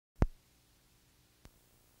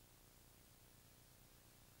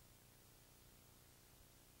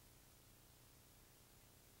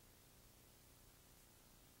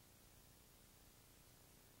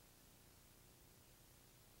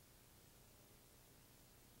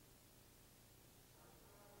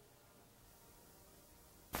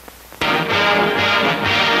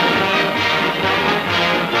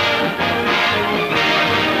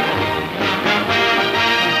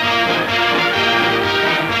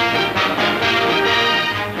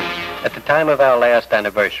At the time of our last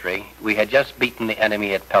anniversary, we had just beaten the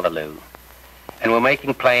enemy at Peleliu and were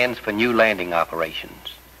making plans for new landing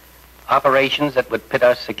operations. Operations that would pit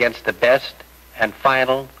us against the best and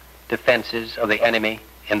final defenses of the enemy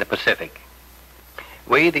in the Pacific.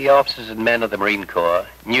 We, the officers and men of the Marine Corps,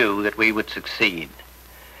 knew that we would succeed.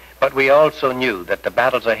 But we also knew that the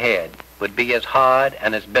battles ahead would be as hard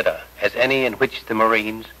and as bitter as any in which the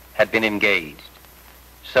Marines had been engaged.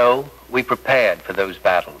 So we prepared for those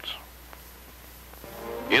battles.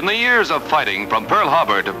 In the years of fighting from Pearl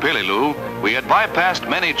Harbor to Peleliu, we had bypassed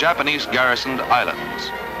many Japanese garrisoned islands.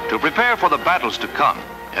 To prepare for the battles to come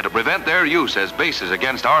and to prevent their use as bases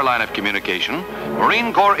against our line of communication,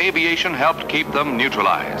 Marine Corps aviation helped keep them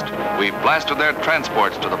neutralized. We blasted their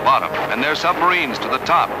transports to the bottom and their submarines to the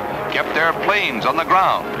top, kept their planes on the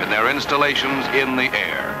ground and their installations in the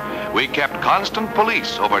air. We kept constant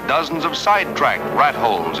police over dozens of sidetracked rat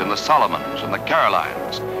holes in the Solomons and the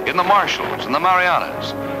Carolines, in the Marshalls and the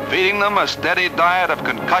Marianas, feeding them a steady diet of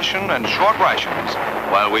concussion and short rations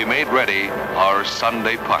while we made ready our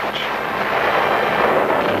Sunday punch.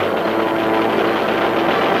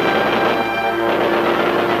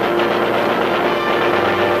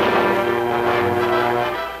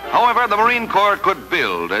 However, the Marine Corps could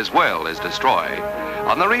build as well as destroy.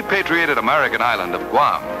 On the repatriated American island of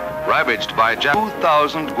Guam, ravaged by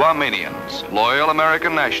 2,000 Guamanians, loyal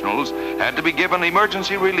American nationals had to be given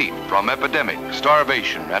emergency relief from epidemic,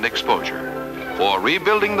 starvation, and exposure. For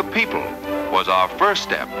rebuilding the people was our first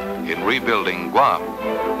step in rebuilding Guam.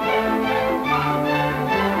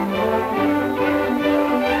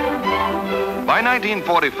 By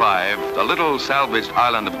 1945, the little salvaged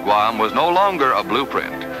island of Guam was no longer a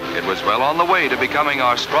blueprint. It was well on the way to becoming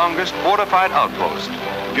our strongest fortified outpost,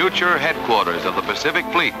 future headquarters of the Pacific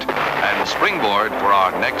Fleet, and springboard for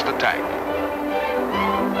our next attack.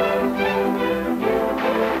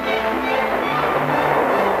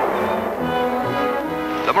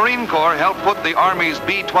 The Marine Corps helped put the Army's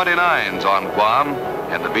B-29s on Guam,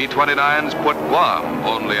 and the B-29s put Guam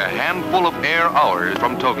only a handful of air hours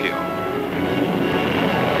from Tokyo.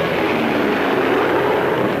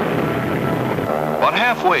 About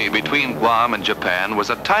halfway between Guam and Japan was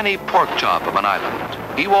a tiny pork chop of an island,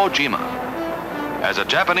 Iwo Jima. As a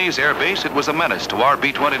Japanese air base, it was a menace to our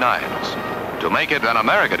B-29s. To make it an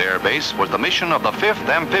American air base was the mission of the 5th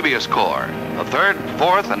Amphibious Corps, the 3rd,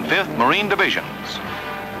 4th, and 5th Marine Divisions.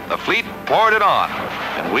 The fleet poured it on,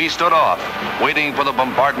 and we stood off, waiting for the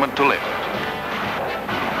bombardment to lift.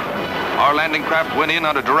 Our landing craft went in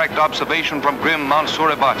under direct observation from grim Mount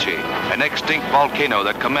Suribachi, an extinct volcano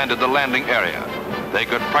that commanded the landing area. They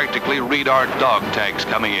could practically read our dog tags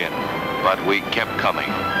coming in, but we kept coming.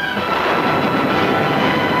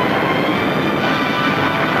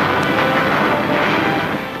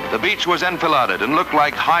 The beach was enfiladed and looked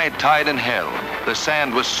like high tide in hell. The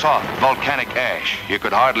sand was soft, volcanic ash. You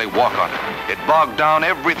could hardly walk on it. It bogged down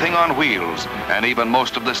everything on wheels, and even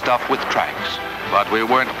most of the stuff with tracks. But we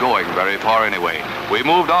weren't going very far anyway. We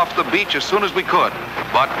moved off the beach as soon as we could.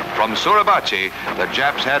 But from Suribachi, the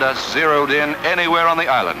Japs had us zeroed in anywhere on the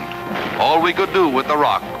island. All we could do with the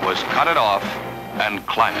rock was cut it off and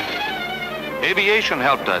climb it. Aviation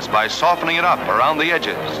helped us by softening it up around the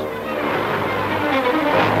edges.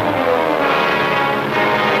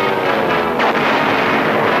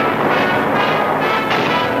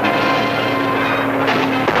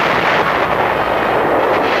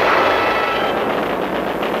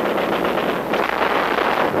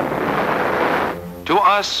 To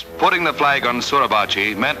us, putting the flag on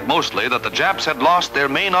Suribachi meant mostly that the Japs had lost their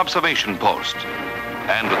main observation post.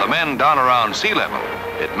 And with the men down around sea level,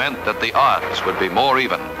 it meant that the odds would be more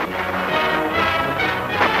even.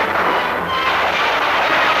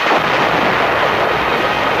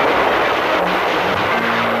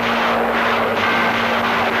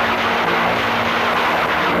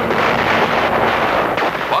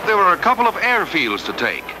 But there were a couple of airfields to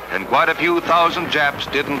take, and quite a few thousand Japs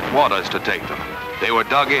didn't want us to take them. They were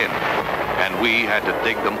dug in, and we had to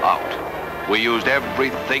dig them out. We used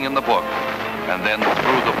everything in the book, and then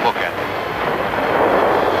threw the book at them.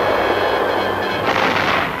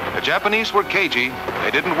 The Japanese were cagey.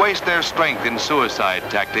 They didn't waste their strength in suicide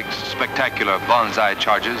tactics, spectacular banzai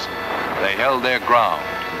charges. They held their ground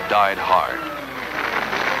and died hard.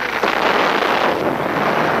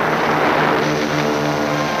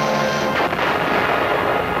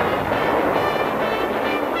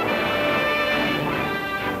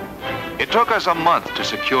 It took us a month to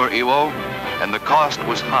secure Iwo, and the cost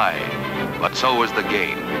was high, but so was the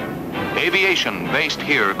gain. Aviation based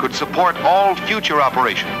here could support all future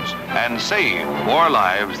operations and save more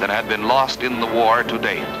lives than had been lost in the war to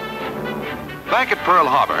date. Back at Pearl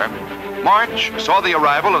Harbor, March saw the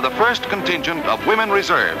arrival of the first contingent of women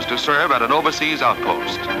reserves to serve at an overseas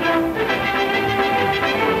outpost.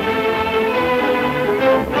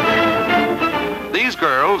 These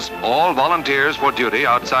girls, all volunteers for duty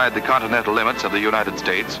outside the continental limits of the United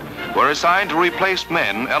States, were assigned to replace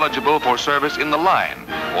men eligible for service in the line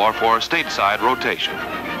or for stateside rotation.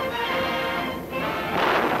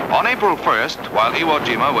 On April 1st, while Iwo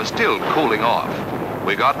Jima was still cooling off,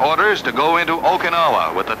 we got orders to go into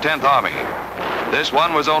Okinawa with the 10th Army. This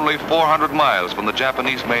one was only 400 miles from the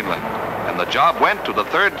Japanese mainland, and the job went to the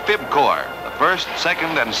 3rd Fib Corps, the 1st,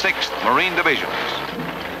 2nd, and 6th Marine Divisions.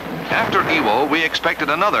 After Iwo, we expected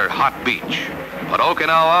another hot beach, but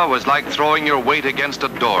Okinawa was like throwing your weight against a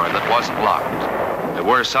door that wasn't locked. There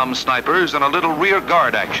were some snipers and a little rear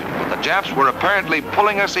guard action, but the Japs were apparently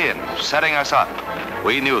pulling us in, setting us up.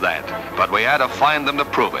 We knew that, but we had to find them to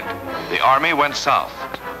prove it. The Army went south.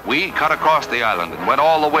 We cut across the island and went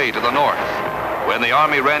all the way to the north. When the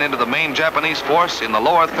Army ran into the main Japanese force in the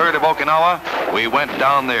lower third of Okinawa, we went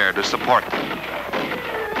down there to support them.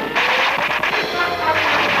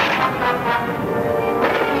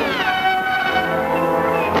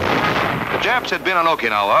 The Japs had been on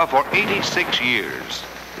Okinawa for 86 years,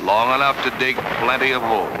 long enough to dig plenty of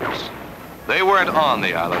holes. They weren't on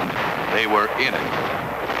the island, they were in it.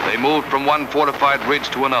 They moved from one fortified ridge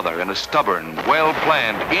to another in a stubborn,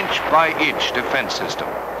 well-planned, inch-by-inch defense system.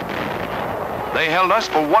 They held us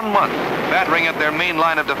for 1 month, battering at their main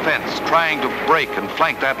line of defense, trying to break and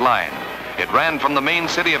flank that line. It ran from the main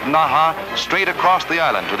city of Naha straight across the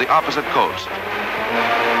island to the opposite coast.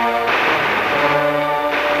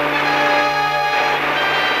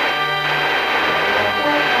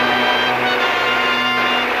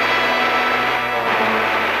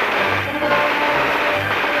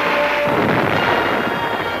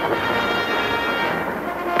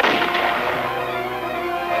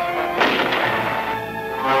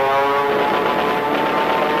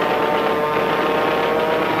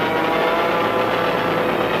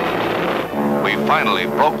 Finally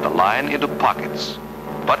broke the line into pockets.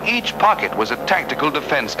 But each pocket was a tactical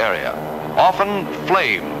defense area. Often,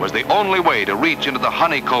 flame was the only way to reach into the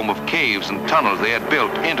honeycomb of caves and tunnels they had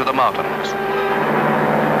built into the mountains.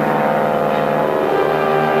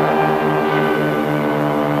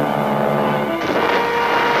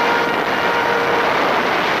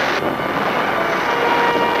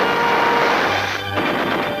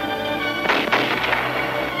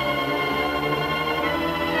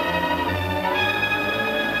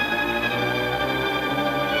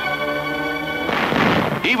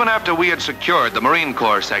 Even after we had secured the Marine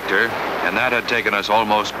Corps sector, and that had taken us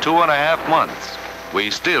almost 2.5 months, we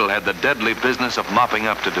still had the deadly business of mopping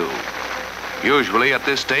up to do. Usually at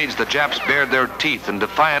this stage, the Japs bared their teeth and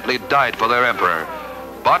defiantly died for their emperor.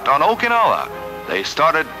 But on Okinawa, they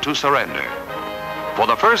started to surrender. For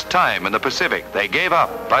the first time in the Pacific, they gave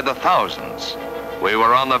up by the thousands. We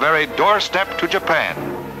were on the very doorstep to Japan,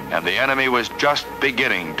 and the enemy was just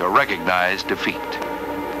beginning to recognize defeat.